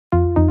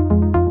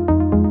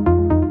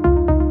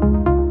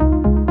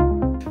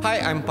Hi,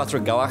 I'm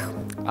Patryk Gałach.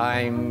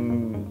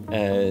 I'm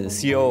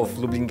CEO of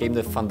Lublin Game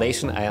Dev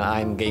Foundation and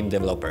I'm game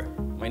developer.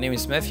 My name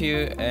is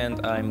Matthew and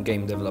I'm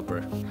game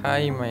developer.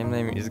 Hi, my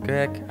name is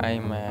Greg.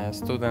 I'm a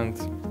student.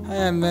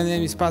 Hi, my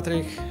name is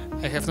Patrick.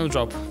 I have no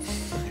job.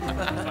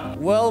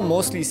 Well,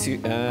 mostly C#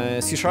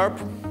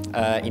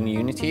 in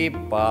Unity,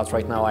 but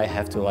right now I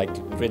have to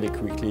really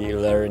quickly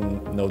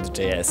learn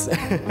Node.js.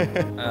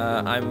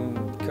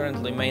 I'm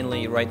currently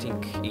mainly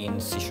writing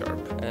in C#.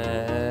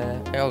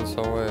 I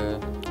also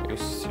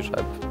use C#.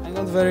 I'm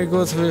not very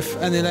good with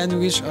any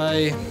language.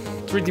 I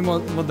 3D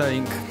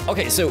modeling.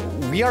 Okay, so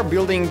we are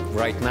building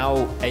right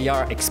now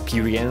AR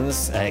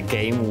experience, a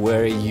game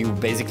where you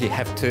basically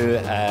have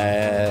to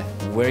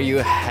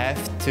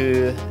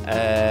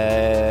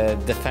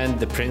defend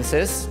the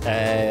princess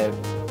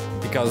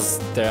because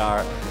there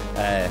are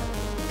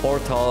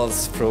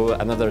portals through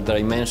another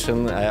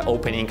dimension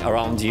opening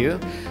around you,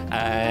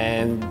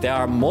 and there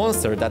are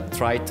monsters that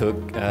try to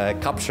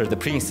capture the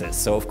princess.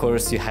 So of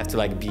course you have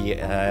to be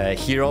a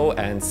hero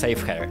and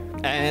save her.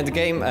 And the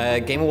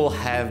game will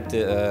have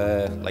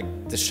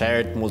the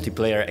shared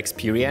multiplayer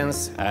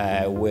experience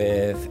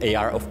with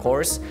AR, of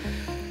course.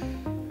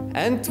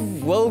 And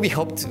well, we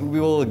hoped we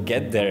will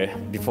get there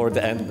before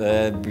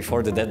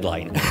the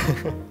deadline.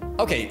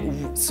 Okay,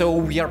 so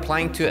we are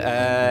planning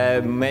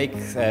to make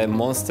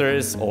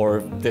monsters or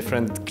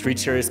different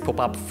creatures pop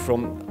up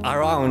from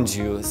around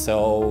you.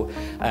 So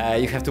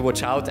you have to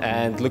watch out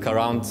and look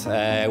around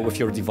with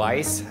your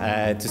device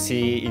to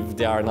see if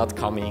they are not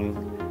coming.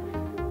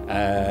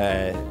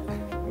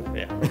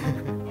 Yeah.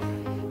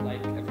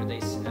 Like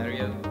everyday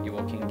scenario, you're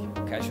walking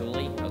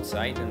casually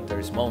outside and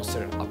there's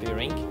monster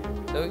appearing.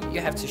 So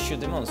you have to shoot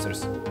the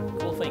monsters.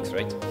 Cool things,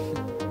 right?